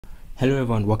Hello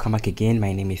everyone, welcome back again.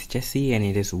 My name is Jesse, and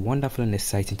in this wonderful and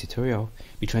exciting tutorial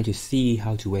we're trying to see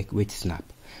how to work with Snap.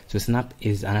 So Snap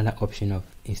is another option of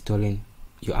installing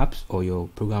your apps or your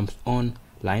programs on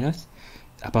Linux.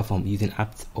 Apart from using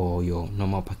apt or your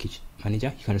normal package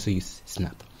manager, you can also use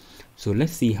Snap. So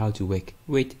let's see how to work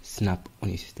with Snap on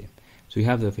your system. So we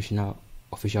have the official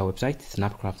website,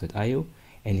 snapcraft.io,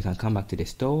 and you can come back to the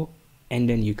store and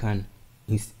then you can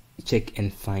check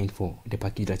and find for the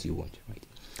package that you want, right?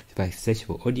 If I search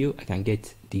for audio, I can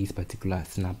get these particular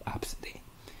Snap apps there.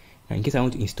 Now, in case I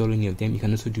want to install any of them, you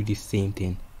can also do the same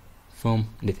thing from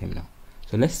the terminal.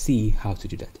 So let's see how to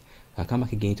do that. I'll come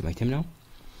back again to my terminal.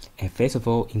 And first of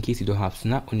all, in case you don't have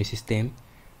Snap on the system,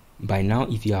 by now,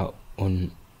 if you are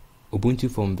on Ubuntu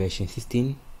from version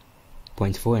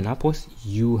 16.4 and upwards,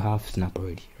 you have Snap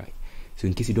already, right? So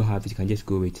in case you don't have it, you can just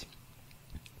go with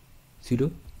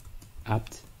sudo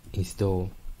apt install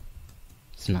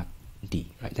snap d,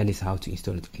 right? That is how to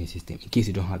install it on your system in case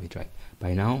you don't have it, right?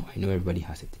 By now I know everybody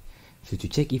has it. So to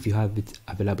check if you have it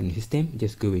available in the system,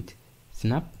 just go with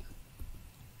snap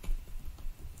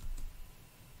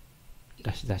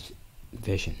dash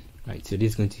version, right? So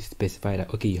this is going to specify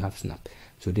that okay, you have Snap.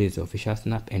 So this is the official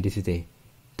Snap and this is the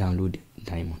download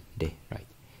diamond there, right?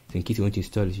 So in case you want to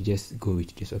install it, you just go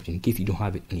with this option in case you don't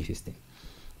have it on your system.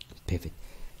 Perfect.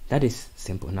 That is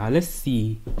simple. Now let's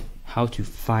see how to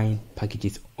find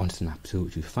packages on Snap. So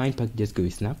to find packages, go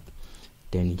with Snap,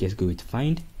 then you just go with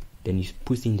find, then you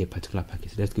put in the particular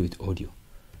package. Let's go with audio.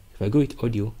 If I go with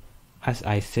audio, as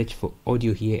I search for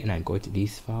audio here and I got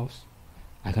these files,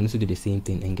 I can also do the same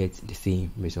thing and get the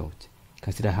same result.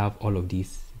 Consider I have all of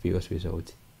these various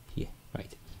results here,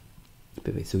 right?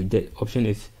 Perfect. So the option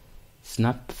is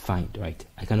Snap find, right?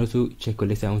 I can also check,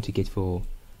 let's say I want to get for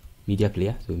media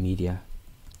player, so media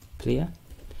player,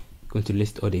 going to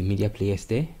list all the media players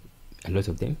there, a lot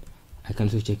of them. I can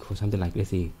also check for something like,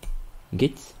 let's say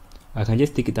get, I can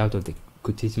just take it out of the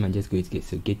quotation and just go with get.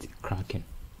 So get Kraken,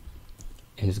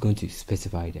 and it's going to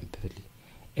specify them perfectly.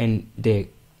 And the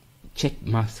check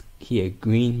mark here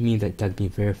green means that it has been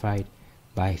verified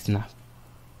by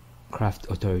Snapcraft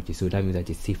authority, so that means that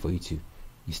it's safe for you to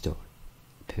install.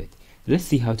 Perfect. Let's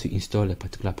see how to install a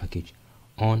particular package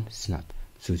on Snap.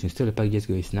 So to install the package, just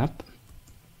go with Snap,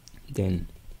 then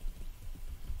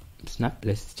Snap,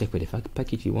 let's check for the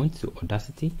package you want. So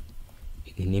Audacity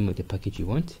is the name of the package you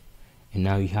want, and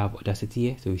now you have Audacity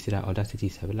here, so we see that Audacity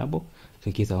is available. So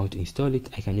in case I want to install it,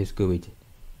 I can just go with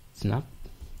Snap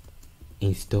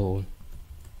install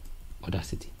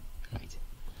Audacity, right?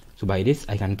 So by this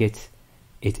I can get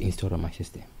it installed on my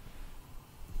system.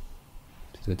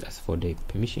 So that's for the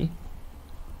permission,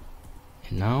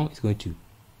 and now it's going to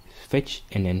fetch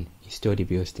and then install the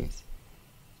various things.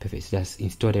 Perfect. So that's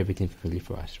installed everything perfectly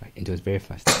for us, right? And it was very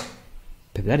fast.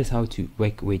 Perfect. That is how to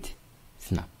work with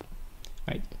Snap,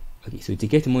 right? Okay, so to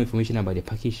get more information about the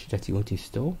package that you want to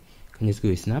install, you can just go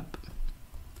to Snap,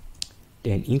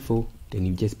 then info, then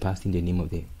you just pass in the name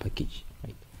of the package,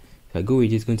 right? So I go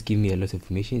with it's going to give me a lot of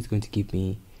information. It's going to give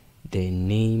me the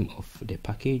name of the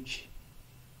package.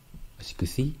 As you can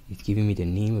see, it's giving me the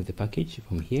name of the package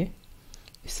from here,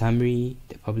 the summary,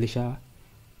 the publisher,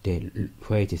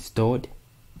 where it is stored,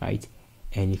 right?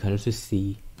 And you can also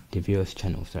see the various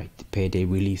channels, right, per the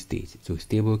release date. So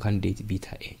stable, candidate,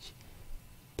 beta, edge.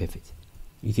 Perfect.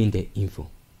 Using the info.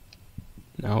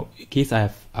 Now in case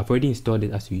I've already installed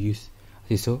it as you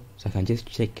saw, so I can just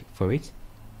check for it,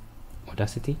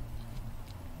 Audacity,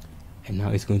 and now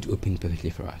it's going to open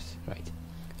perfectly for us, right?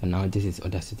 And now this is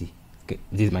Audacity. Okay,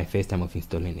 this is my first time of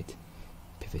installing it.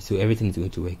 Perfect. So everything is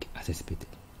going to work as expected.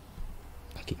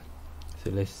 Okay, so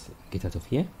let's get out of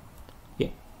here. Yeah,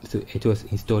 so it was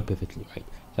installed perfectly, right?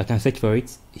 So I can search for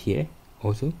it here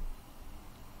also,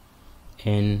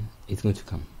 and it's going to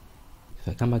come.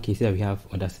 So I come back here, see that we have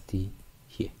Audacity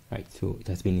here, right? So it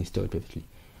has been installed perfectly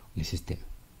on the system.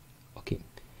 Okay,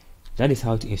 that is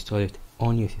how to install it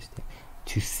on your system.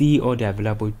 To see all the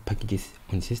available packages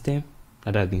on the system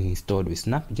that have been installed with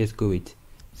Snap, just go with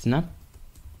Snap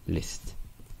list.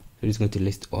 So it's going to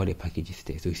list all the packages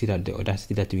there. So you see that the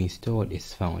Audacity that we installed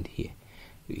is found here.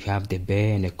 You have the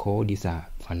bare and the core, these are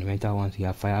fundamental ones. You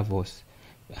have Firefox,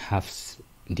 have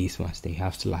these ones, then you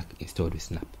have Slack installed with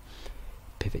Snap.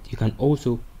 Perfect. You can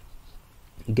also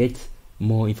get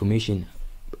more information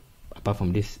apart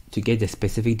from this to get the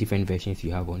specific different versions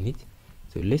you have on it.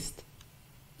 So list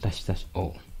 --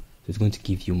 all. So it's going to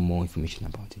give you more information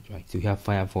about it, right? So you have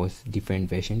Firefox different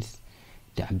versions,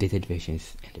 the updated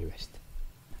versions, and the rest.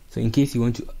 So in case you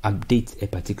want to update a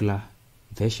particular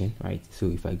version, right? So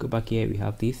if I go back here, we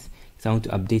have this. If I want to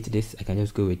update this, I can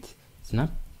just go with Snap,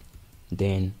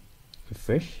 then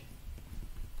refresh,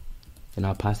 then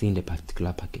I'll pass in the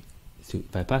particular package. So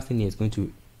if I pass in here, it's going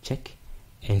to check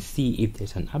and see if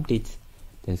there's an update,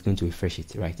 then it's going to refresh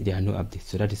it, right? There are no updates.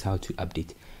 So that is how to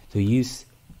update. So use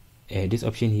this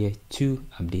option here to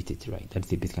update it, right? That's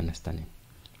the basic understanding,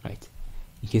 right?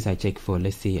 In case I check for,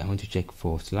 let's say I want to check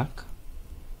for Slack,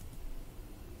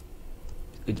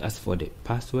 it asks for the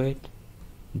password,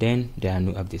 then there are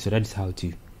no updates. So that is how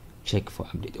to check for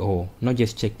update, or not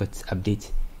just check but update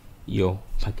your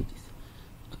packages.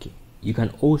 Okay, you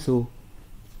can also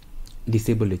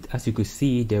disable it. As you could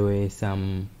see, there were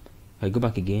some, if I go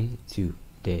back again to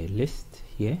the list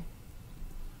here,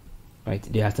 right,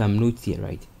 there are some notes here,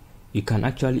 right? You can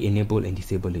actually enable and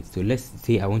disable it. So let's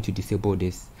say I want to disable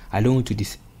this. I don't want to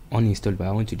uninstall, but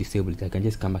I want to disable it. I can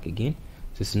just come back again.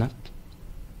 So snap,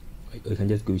 or you can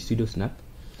just go with sudo snap,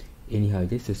 anyhow,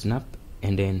 just a snap,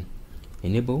 and then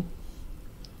enable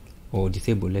or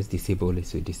disable. Let's disable it.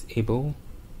 So disable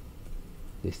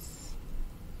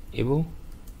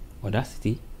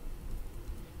Audacity.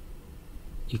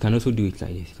 You can also do it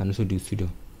like this. You can also do sudo.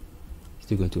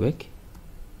 Still going to work.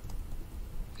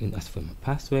 And ask for my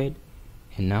password,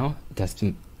 and now that's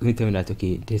going to tell me that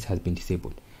okay, this has been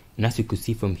disabled. And as you could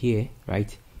see from here,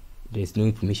 right, there's no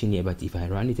information here, but if I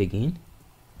run it again,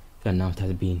 then now it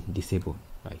has been disabled,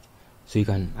 right? So you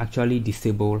can actually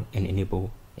disable and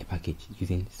enable a package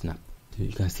using Snap. So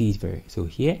you can see it so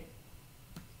here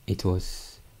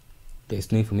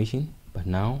there's no information, but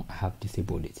now I have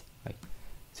disabled it, right?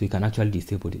 So you can actually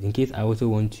disable it. In case I also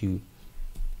want to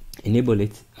enable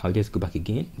it, I'll just go back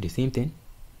again, the same thing.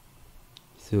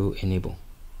 So enable.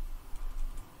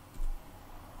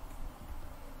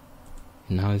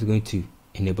 And now it's going to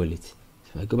enable it. So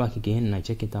if I go back again and I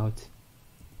check it out,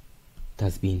 it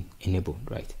has been enabled,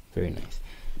 right? Very nice.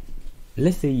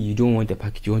 Let's say you don't want the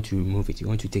package, you want to remove it, you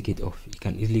want to take it off. You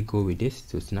can easily go with this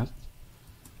to snap,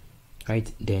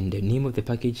 right? Then the name of the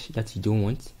package that you don't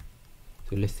want.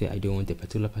 So let's say I don't want a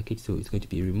particular package, so it's going to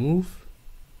be remove,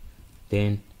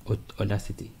 then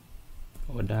Audacity.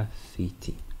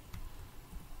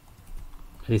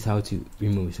 That is how to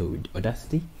remove it. So with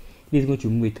Audacity, it is going to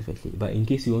remove it perfectly. But in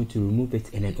case you want to remove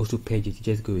it and then also purge it, you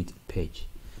just go with purge.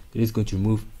 It is going to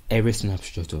remove every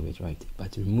snapshot of it, right?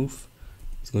 But remove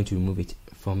is going to remove it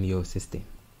from your system.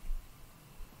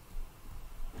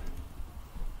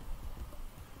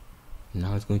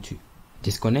 Now it's going to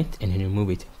disconnect and then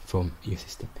remove it from your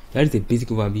system. That is the basic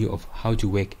overview of how to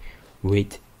work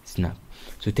with Snap.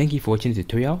 So thank you for watching the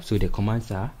tutorial. So the commands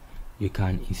are, you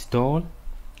can install,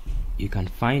 you can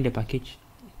find the package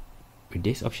with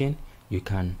this option, you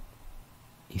can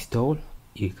install,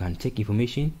 you can check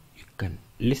information, you can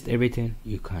list everything,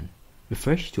 you can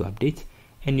refresh to update,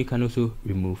 and you can also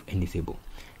remove and disable.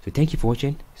 So thank you for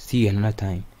watching. See you another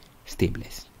time. Stay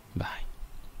blessed. Bye.